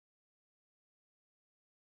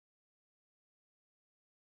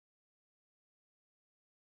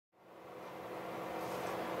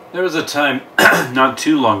There was a time not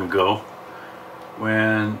too long ago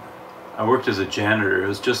when I worked as a janitor. It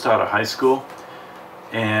was just out of high school,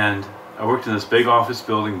 and I worked in this big office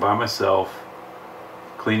building by myself,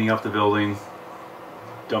 cleaning up the building,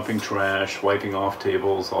 dumping trash, wiping off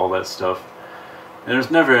tables, all that stuff. And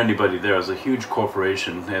there's never anybody there. It was a huge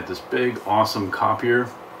corporation. They had this big, awesome copier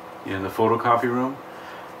in the photocopy room,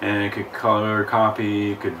 and it could color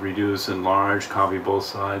copy, it could reduce, enlarge, copy both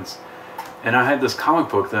sides. And I had this comic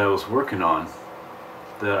book that I was working on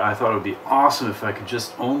that I thought it would be awesome if I could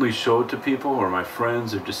just only show it to people or my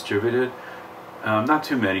friends or distribute it. Not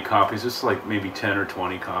too many copies, just like maybe 10 or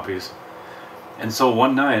 20 copies. And so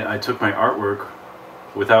one night I took my artwork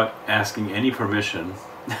without asking any permission.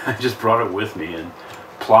 I just brought it with me and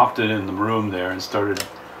plopped it in the room there and started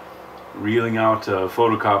reeling out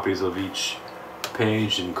photocopies of each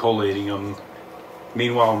page and collating them.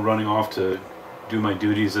 Meanwhile, running off to do my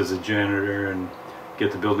duties as a janitor and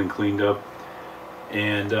get the building cleaned up.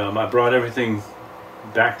 And I brought everything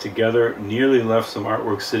back together, nearly left some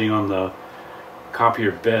artwork sitting on the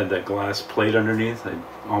copier bed, that glass plate underneath. I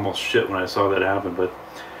almost shit when I saw that happen, but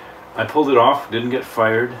I pulled it off, didn't get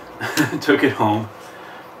fired, took it home,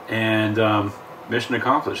 and mission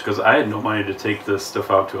accomplished, because I had no money to take this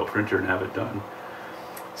stuff out to a printer and have it done.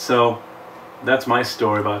 So that's my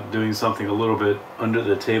story about doing something a little bit under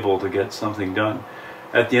the table to get something done.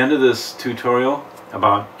 At the end of this tutorial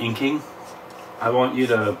about inking, I want you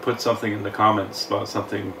to put something in the comments about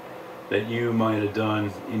something that you might have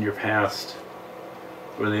done in your past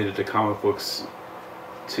related to comic books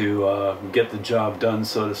to get the job done,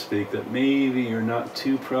 so to speak, that maybe you're not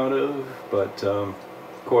too proud of, but of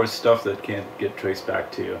course stuff that can't get traced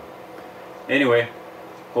back to you. Anyway,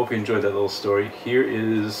 hope you enjoyed that little story. Here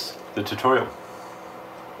is the tutorial.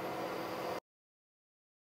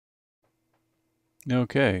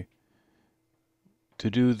 Okay, to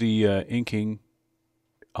do the inking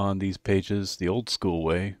on these pages the old school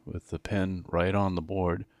way with the pen right on the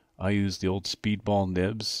board, I use the old Speedball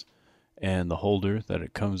nibs and the holder that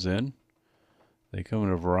it comes in. They come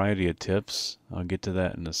in a variety of tips. I'll get to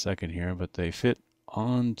that in a second here, but they fit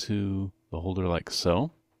onto the holder like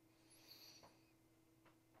so.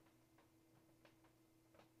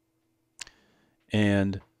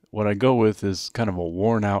 And what I go with is kind of a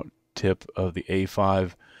worn out tip of the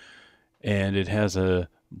A5, and it has a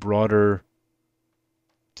broader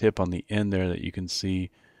tip on the end there that you can see.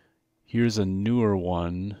 Here's a newer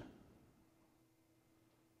one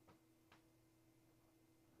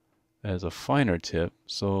as a finer tip.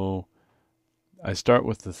 So I start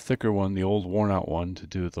with the thicker one, the old worn out one, to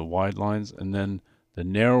do the wide lines, and then the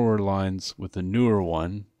narrower lines with the newer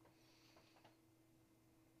one.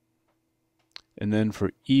 And then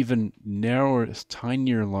for even narrower,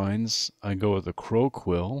 tinier lines, I go with a crow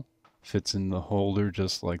quill. Fits in the holder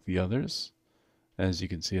just like the others. As you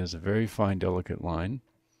can see, it has a very fine, delicate line.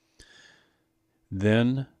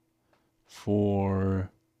 Then for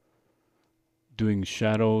doing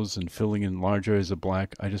shadows and filling in large areas of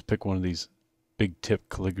black, I just pick one of these big tip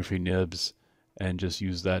calligraphy nibs and just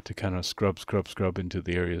use that to kind of scrub into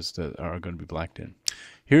the areas that are going to be blacked in.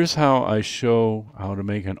 Here's how I show how to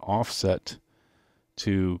make an offset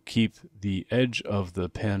to keep the edge of the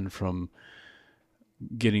pen from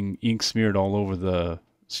getting ink smeared all over the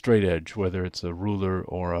straight edge, whether it's a ruler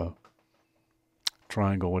or a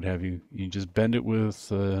triangle, what have you. You just bend it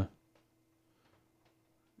with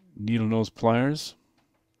needle nose pliers.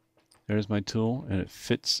 There's my tool, and it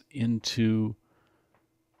fits into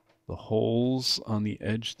the holes on the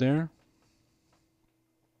edge there.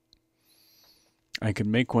 I can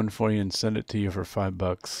make one for you and send it to you for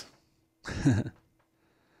 $5.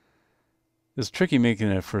 It's tricky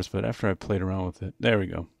making it at first, but after I played around with it, there we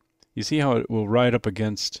go. You see how it will ride up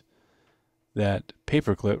against that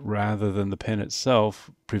paper clip rather than the pen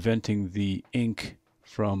itself, preventing the ink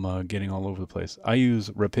from getting all over the place. I use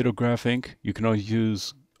Rapidograph ink. You can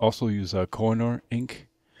also use Koh-i-Noor ink.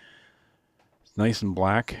 It's nice and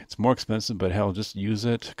black. It's more expensive, but hell, just use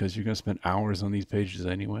it because you're going to spend hours on these pages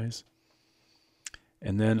anyways.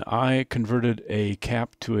 And then I converted a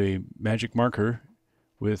cap to a magic marker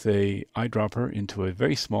with a eyedropper into a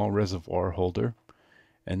very small reservoir holder,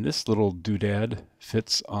 and this little doodad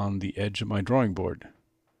fits on the edge of my drawing board.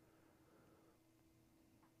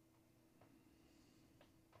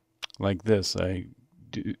 Like this. I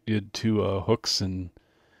did two hooks and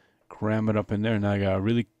cram it up in there, and I got a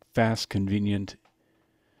really fast, convenient,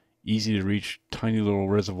 easy to reach tiny little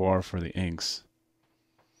reservoir for the inks.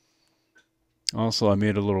 Also, I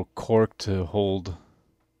made a little cork to hold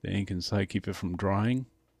the ink inside, keep it from drying.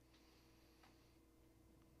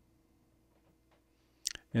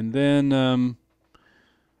 And then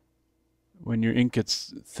when your ink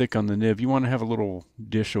gets thick on the nib, you want to have a little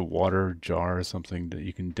dish of water, jar or something that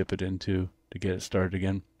you can dip it into to get it started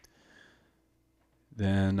again.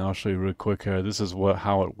 Then I'll show you real quick here. This is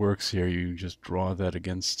how it works here. You just draw that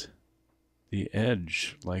against the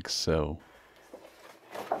edge like so.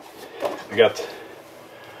 I got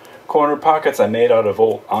corner pockets I made out of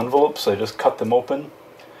old envelopes. I just cut them open,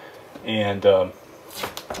 and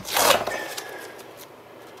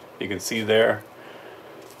you can see there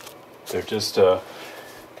they're just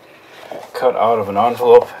cut out of an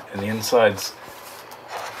envelope, and the inside's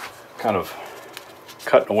kind of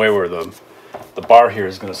cut away where the bar here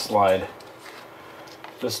is going to slide.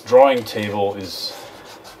 This drawing table is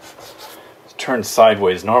turned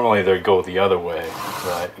sideways. Normally they go the other way,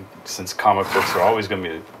 but since comic books are always going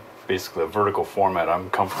to be basically a vertical format, I'm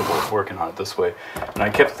comfortable with working on it this way. And I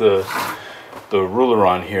kept the ruler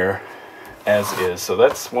on here as is, so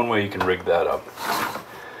that's one way you can rig that up.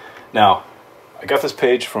 Now, I got this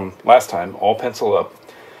page from last time, all pencil up.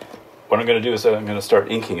 What I'm going to do is I'm going to start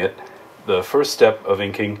inking it. The first step of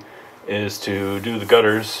inking is to do the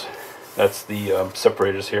gutters. That's the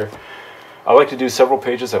separators here. I like to do several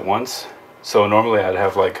pages at once. So normally I'd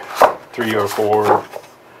have like 3 or 4,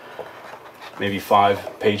 maybe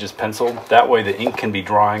 5 pages penciled. That way the ink can be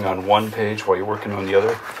drying on one page while you're working on the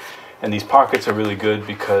other. And these pockets are really good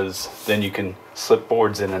because then you can slip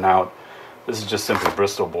boards in and out. This is just simply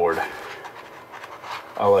Bristol board.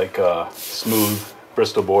 I like smooth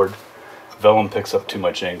Bristol board. Vellum picks up too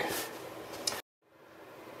much ink.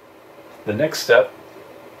 The next step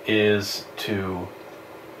is to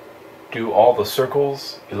do all the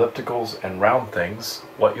circles, ellipticals, and round things.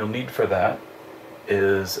 What you'll need for that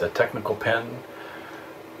is a technical pen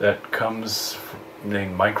that comes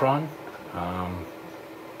named Micron.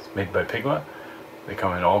 It's made by Pigma. They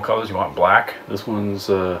come in all colors. You want black. This one's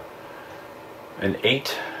an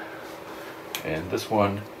 8, and this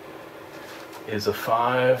one is a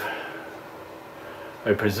 5.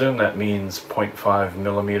 I presume that means 0.5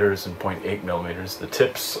 millimeters and 0.8 millimeters. The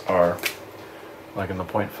tips are like in the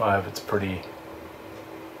 0.5, it's pretty,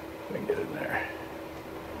 let me get in there.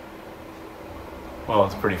 Well,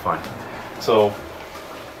 it's pretty fine. So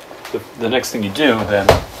the next thing you do then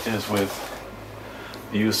is with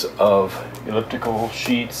the use of elliptical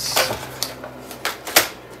sheets,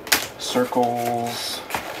 circles,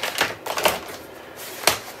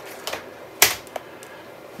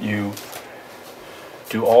 you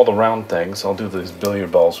do all the round things. I'll do these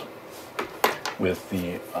billiard balls with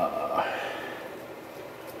the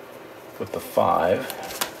 5.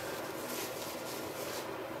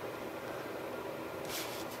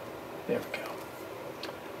 There we go.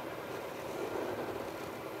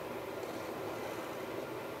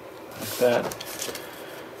 Like that.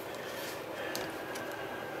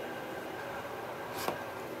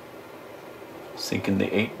 Sinking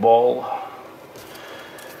the 8 ball.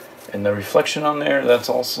 And the reflection on there, that's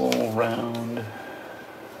also round.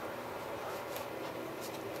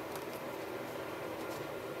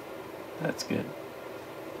 That's good.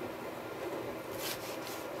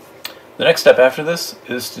 The next step after this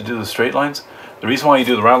is to do the straight lines. The reason why you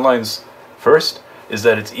do the round lines first is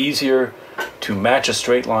that it's easier to match a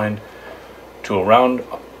straight line to a round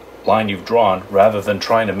line you've drawn rather than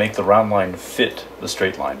trying to make the round line fit the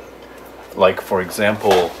straight line. Like, for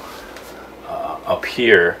example, up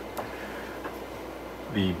here,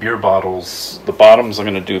 the beer bottles, the bottoms, I'm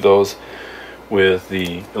going to do those with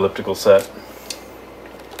the elliptical set,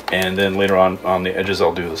 and then later on the edges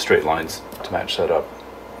I'll do the straight lines to match that up.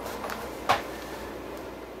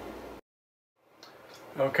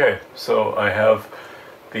 Okay, so I have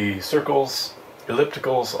the circles,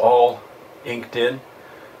 ellipticals all inked in.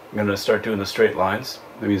 I'm going to start doing the straight lines.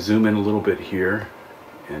 Let me zoom in a little bit here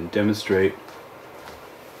and demonstrate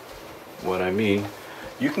what I mean.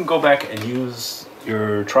 You can go back and use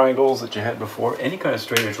your triangles that you had before. Any kind of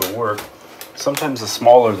straight edge will work. Sometimes the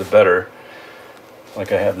smaller the better.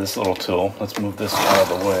 Like I have this little tool. Let's move this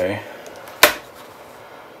out of the way.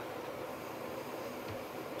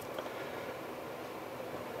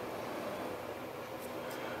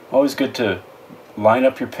 Always good to line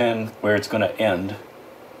up your pen where it's going to end.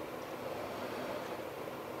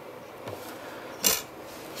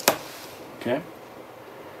 Okay.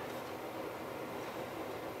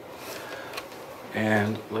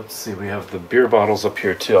 And let's see, we have the beer bottles up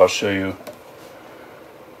here too. I'll show you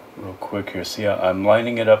real quick here. See, I'm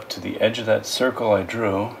lining it up to the edge of that circle I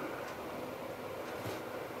drew.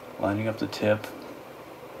 Lining up the tip.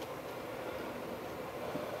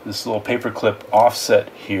 This little paper clip offset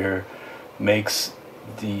here makes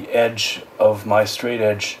the edge of my straight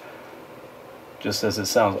edge, just as it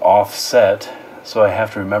sounds, offset. So I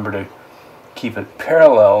have to remember to keep it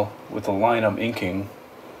parallel with the line I'm inking.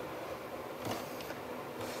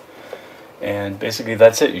 And basically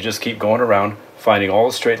that's it. You just keep going around, finding all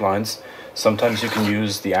the straight lines. Sometimes you can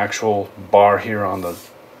use the actual bar here on the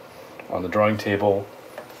drawing table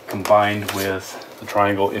combined with the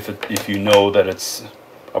triangle if you know that it's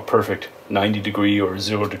a perfect 90-degree or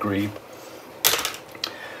 0-degree.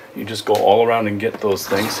 You just go all around and get those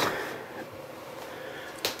things.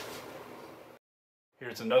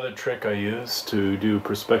 Here's another trick I use to do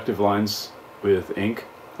perspective lines with ink.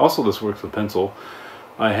 Also, this works with pencil.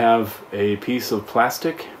 I have a piece of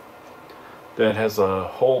plastic that has a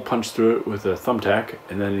hole punched through it with a thumbtack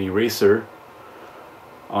and then an eraser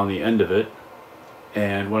on the end of it.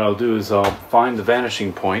 And what I'll do is I'll find the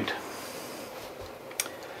vanishing point.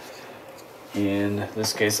 In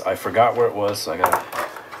this case, I forgot where it was, so I gotta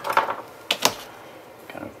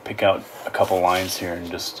kind of pick out a couple lines here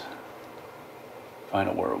and just find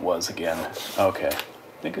out where it was again. Okay,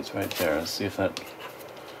 I think it's right there. Let's see if that...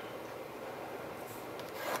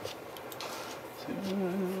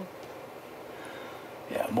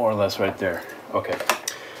 Yeah, more or less right there. Okay.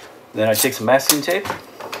 Then I take some masking tape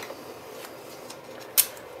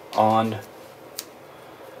on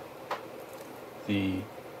the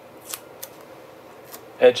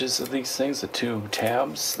edges of these things, the two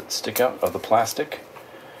tabs that stick out of the plastic.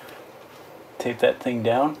 Tape that thing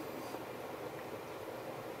down.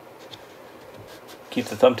 Keep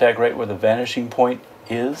the thumbtack right where the vanishing point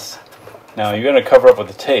is. Now you're going to cover up with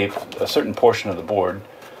the tape a certain portion of the board.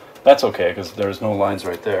 That's okay because there's no lines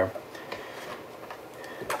right there.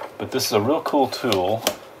 But this is a real cool tool.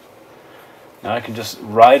 Now I can just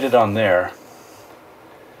ride it on there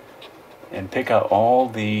and pick out all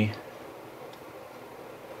the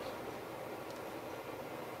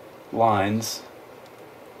lines.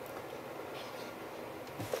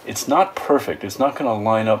 It's not perfect. It's not going to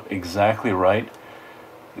line up exactly right.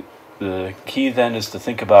 The key then is to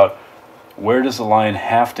think about where does the line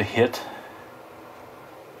have to hit,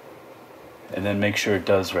 and then make sure it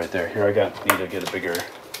does right there. Here need to get a bigger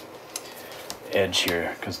edge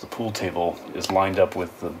here because the pool table is lined up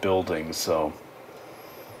with the building, so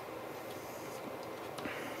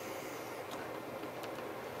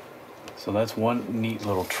that's one neat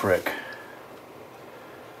little trick.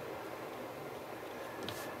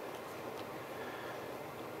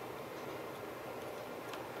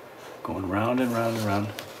 Going round and round and round.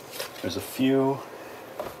 There's a few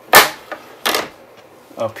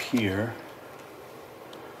up here.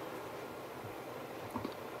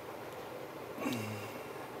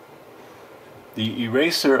 The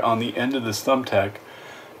eraser on the end of this thumbtack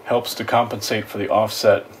helps to compensate for the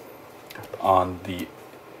offset on the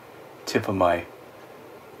tip of my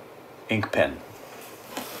ink pen.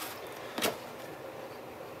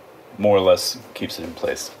 More or less keeps it in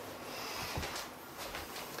place.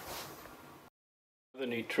 The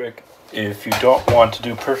neat trick, if you don't want to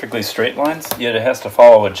do perfectly straight lines, yet it has to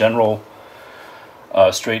follow a general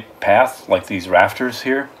straight path like these rafters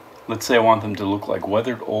here. Let's say I want them to look like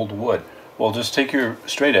weathered old wood. Well, just take your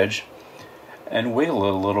straight edge and wiggle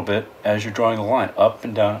it a little bit as you're drawing the line. Up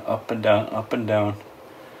and down, up and down, up and down.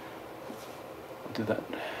 I'll do that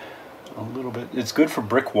a little bit. It's good for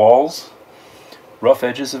brick walls, rough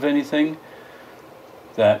edges of anything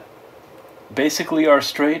that basically are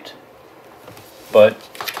straight, but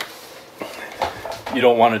you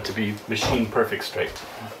don't want it to be machine perfect straight.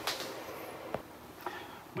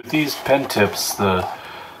 With these pen tips, the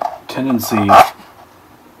tendency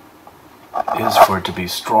is for it to be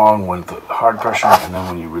strong with the hard pressure, and then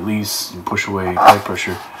when you release and push away light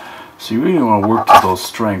pressure. So you really want to work to those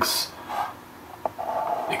strengths.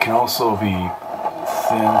 It can also be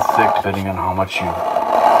thin, thick, depending on how much you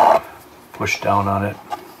push down on it.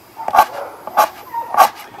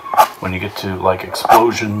 When you get to like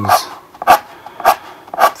explosions,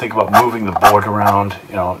 think about moving the board around,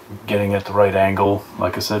 you know, getting at the right angle,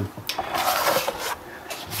 like I said.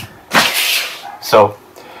 So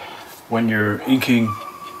when you're inking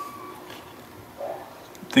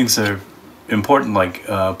things that are important, like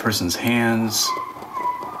a person's hands,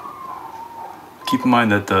 keep in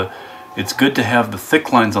mind that it's good to have the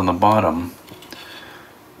thick lines on the bottom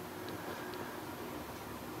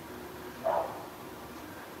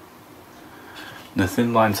and the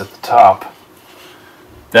thin lines at the top.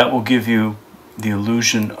 That will give you the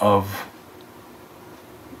illusion of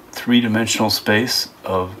three-dimensional space,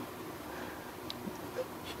 of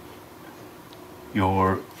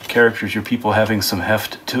your characters, your people having some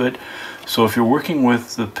heft to it. So if you're working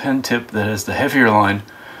with the pen tip that has the heavier line,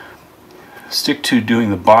 stick to doing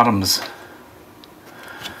the bottoms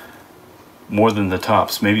more than the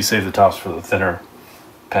tops. Maybe save the tops for the thinner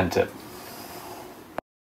pen tip.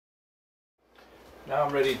 Now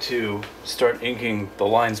I'm ready to start inking the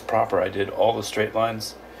lines proper. I did all the straight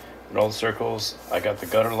lines and all the circles. I got the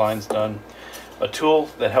gutter lines done. A tool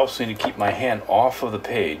that helps me to keep my hand off of the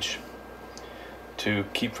page to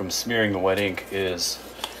keep from smearing the wet ink is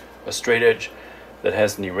a straight edge that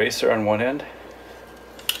has an eraser on one end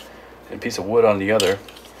and a piece of wood on the other.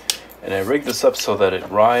 And I rigged this up so that it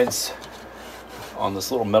rides on this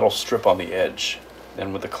little metal strip on the edge.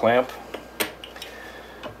 Then with the clamp,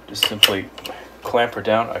 just simply clamp her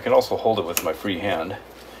down. I can also hold it with my free hand.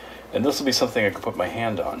 And this will be something I can put my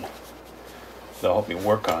hand on. That'll help me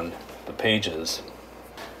work on the pages.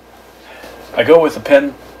 I go with a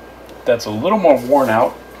pen that's a little more worn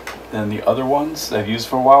out than the other ones I've used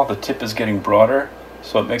for a while. The tip is getting broader,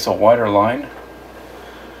 so it makes a wider line.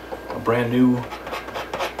 A brand new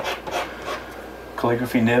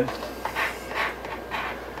calligraphy nib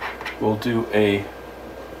will do a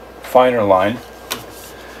finer line.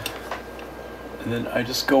 And then I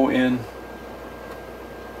just go in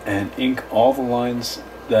and ink all the lines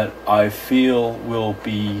that I feel will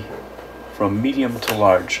be from medium to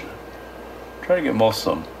large. Try to get most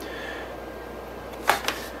of them.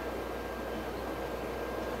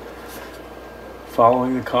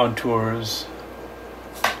 Following the contours.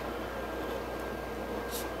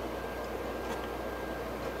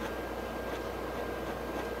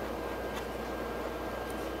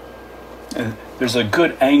 And there's a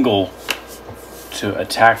good angle to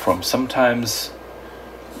attack from. Sometimes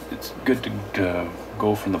it's good to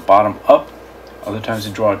go from the bottom up. Other times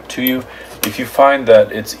you draw it to you. If you find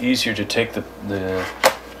that it's easier to take the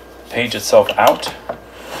page itself out,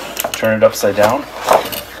 turn it upside down.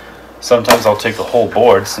 Sometimes I'll take the whole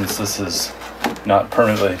board, since this is not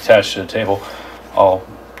permanently attached to the table. I'll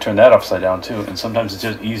turn that upside down too. And sometimes it's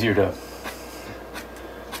just easier to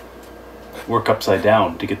work upside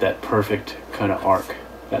down to get that perfect kind of arc.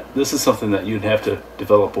 This is something that you'd have to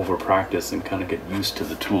develop over practice and kind of get used to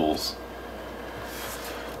the tools.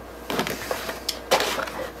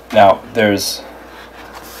 Now, there's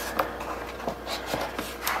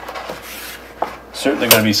certainly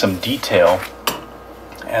going to be some detail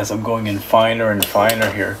as I'm going in finer and finer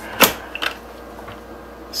here.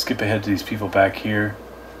 Skip ahead to these people back here.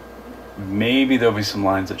 Maybe there'll be some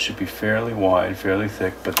lines that should be fairly wide, fairly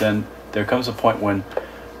thick, but then there comes a point when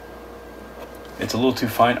it's a little too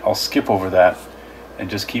fine. I'll skip over that and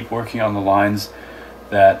just keep working on the lines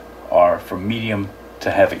that are from medium to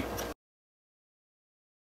heavy.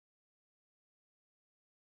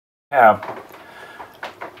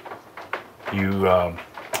 You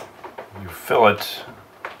fill it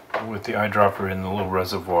with the eyedropper in the little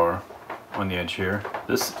reservoir on the edge here.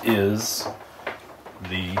 This is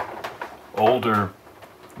the older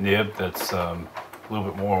nib that's a little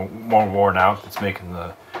bit more worn out, that's making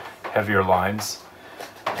the heavier lines.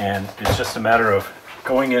 And it's just a matter of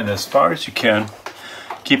going in as far as you can,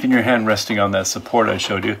 keeping your hand resting on that support I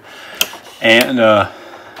showed you, and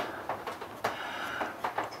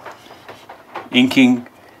inking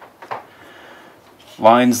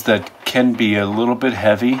lines that can be a little bit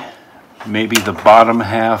heavy, maybe the bottom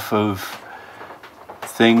half of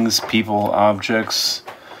things, people, objects.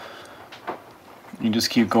 You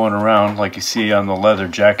just keep going around, like you see on the leather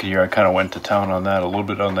jacket here. I kind of went to town on that, a little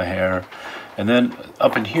bit on the hair. And then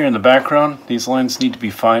up in here in the background, these lines need to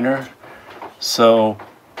be finer. So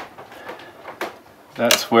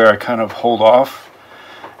that's where I kind of hold off.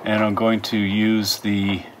 And I'm going to use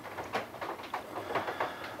the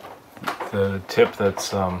tip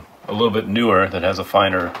that's a little bit newer, that has a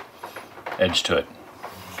finer edge to it.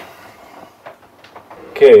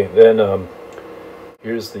 Okay, then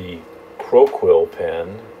here's the crow quill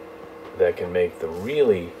pen that can make the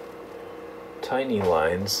really tiny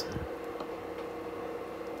lines.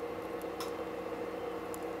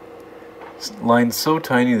 Lines so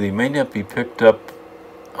tiny they may not be picked up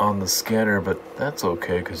on the scanner, but that's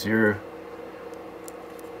okay, because you're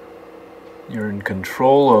in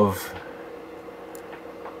control of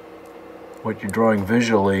what you're drawing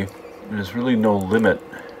visually. There's really no limit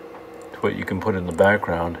to what you can put in the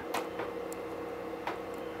background.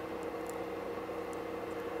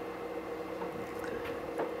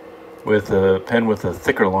 With a pen with a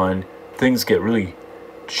thicker line, things get really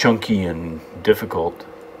chunky and difficult.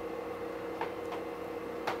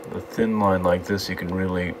 A thin line like this, you can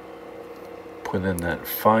really put in that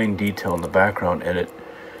fine detail in the background, and it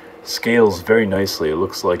scales very nicely. It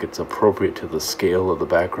looks like it's appropriate to the scale of the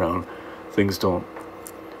background. Things don't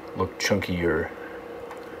look chunky or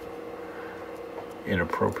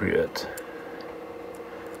inappropriate.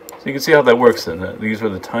 So you can see how that works then. These are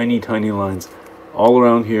the tiny, tiny lines all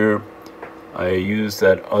around here. I use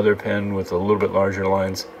that other pen with a little bit larger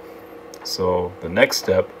lines So the next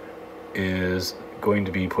step is going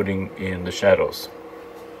to be putting in the shadows.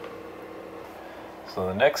 So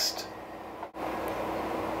the next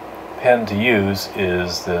pen to use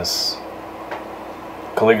is this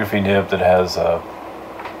calligraphy nib that has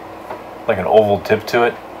like an oval tip to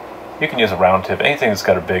it. You can use a round tip, anything that's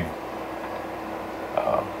got a big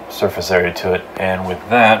surface area to it, and with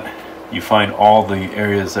that you find all the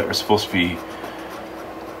areas that are supposed to be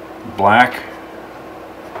black,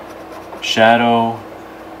 shadow,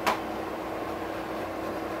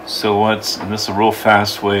 silhouettes, and this is a real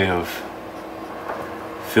fast way of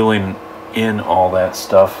filling in all that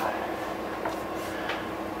stuff.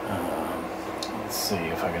 Let's see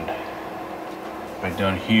if I can, right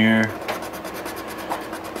down here.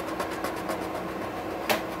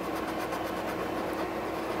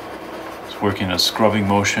 It's working a scrubbing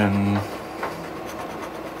motion.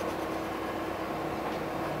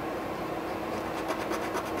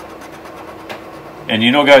 And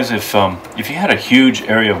you know, guys, if you had a huge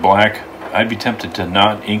area of black, I'd be tempted to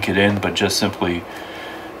not ink it in, but just simply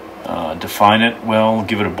define it well,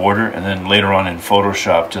 give it a border, and then later on in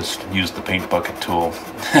Photoshop, just use the paint bucket tool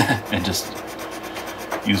and just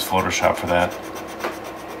use Photoshop for that.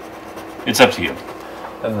 It's up to you.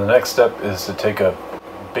 And the next step is to take a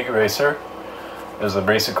big eraser. There's an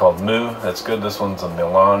eraser called Mu. That's good. This one's a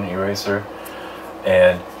Milan eraser.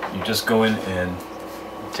 And you just go in and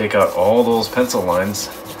take out all those pencil lines.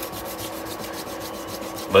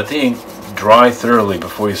 Let the ink dry thoroughly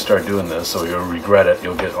before you start doing this, so you'll regret it.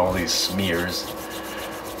 You'll get all these smears.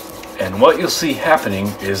 And what you'll see happening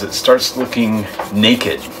is it starts looking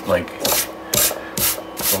naked. Like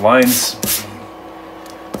the lines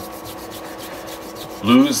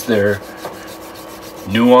lose their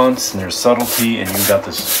nuance and their subtlety, and you've got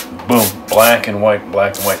this boom, black and white,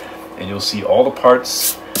 and you'll see all the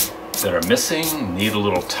parts that are missing, need a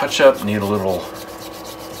little touch-up, need a little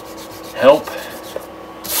help.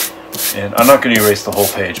 And I'm not going to erase the whole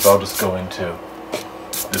page, but I'll just go into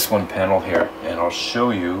this one panel here, and I'll show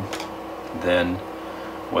you then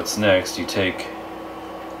what's next. You take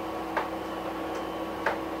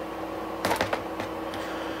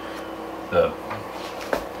the,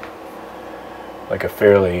 like a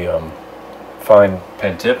fairly fine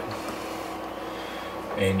pen tip,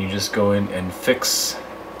 and you just go in and fix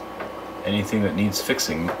anything that needs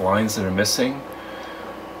fixing, lines that are missing,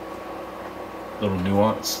 little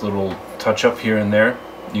nuance, little touch up here and there.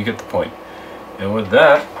 You get the point. And with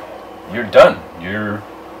that, you're done. You're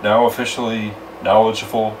now officially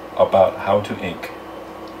knowledgeable about how to ink.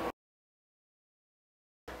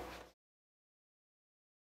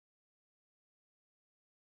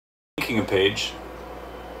 Inking a page,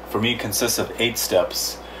 for me, consists of 8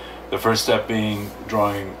 steps. The first step being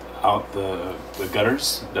drawing out the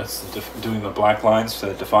gutters. That's doing the black lines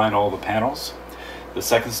that define all the panels. The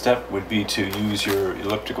second step would be to use your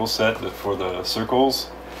elliptical set for the circles.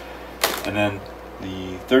 And then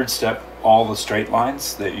the third step, all the straight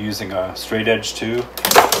lines that you're using a straight edge to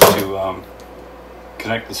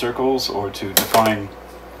connect the circles or to define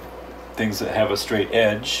things that have a straight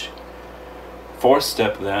edge. Fourth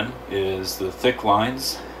step then is the thick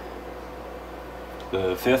lines.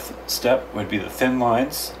 The fifth step would be the thin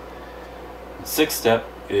lines. The sixth step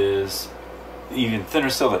is even thinner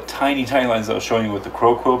still, the tiny lines I was showing you with the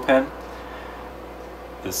Crow Quill pen.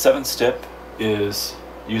 The seventh step is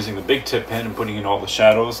using the big tip pen and putting in all the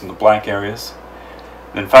shadows and the black areas.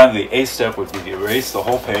 Then finally, the eighth step would be to erase the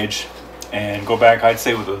whole page and go back, I'd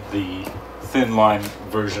say, with the thin line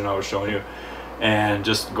version I was showing you, and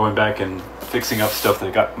just going back and fixing up stuff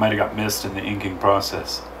that might have got missed in the inking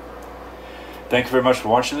process. Thank you very much for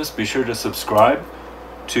watching this. Be sure to subscribe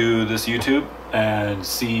to this YouTube and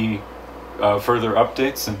see further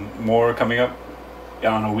updates and more coming up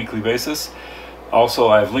on a weekly basis. Also,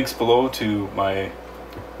 I have links below to my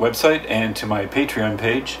website and to my Patreon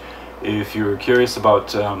page. If you're curious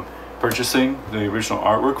about purchasing the original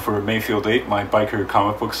artwork for Mayfield 8, my biker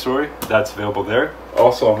comic book story, that's available there.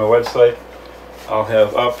 Also on my website, I'll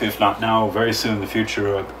have up, if not now, very soon in the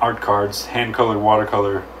future, art cards, hand-colored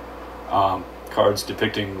watercolor cards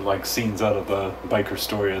depicting like scenes out of the biker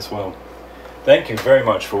story as well. Thank you very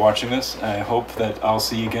much for watching this. I hope that I'll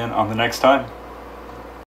see you again on the next time.